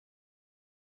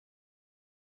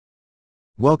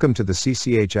Welcome to the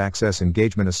CCH Axcess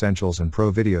Engagement Essentials and Pro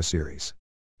video series.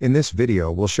 In this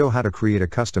video we'll show how to create a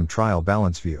custom trial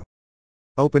balance view.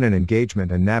 Open an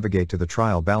engagement and navigate to the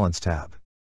Trial Balance tab.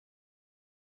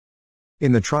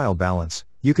 In the Trial Balance,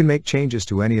 you can make changes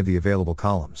to any of the available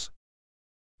columns,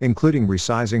 including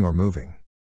resizing or moving.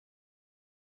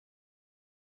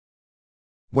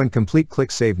 When complete, click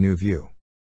Save New View.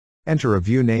 Enter a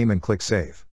view name and click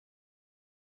Save.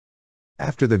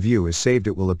 After the view is saved,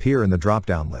 it will appear in the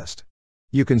drop-down list.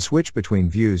 You can switch between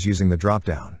views using the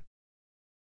drop-down.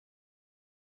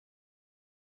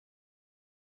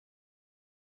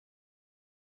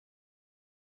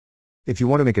 If you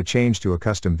want to make a change to a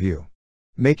custom view,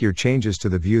 make your changes to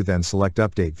the view, then select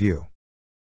Update View.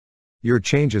 Your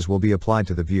changes will be applied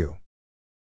to the view.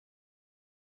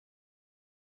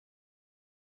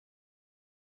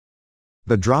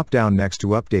 The drop-down next to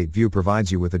Update View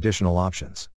provides you with additional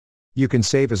options. You can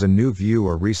save as a new view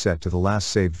or reset to the last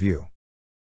saved view.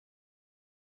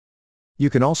 You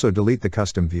can also delete the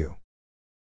custom view.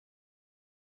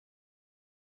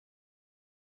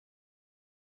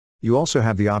 You also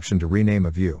have the option to rename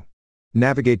a view.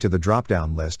 Navigate to the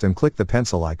drop-down list and click the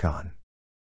pencil icon.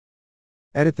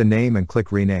 Edit the name and click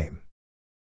Rename.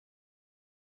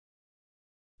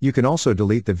 You can also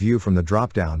delete the view from the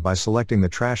drop-down by selecting the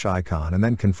trash icon and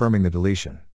then confirming the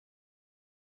deletion.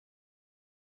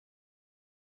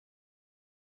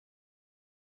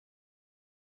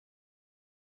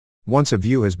 Once a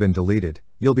view has been deleted,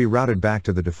 you'll be routed back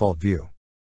to the default view.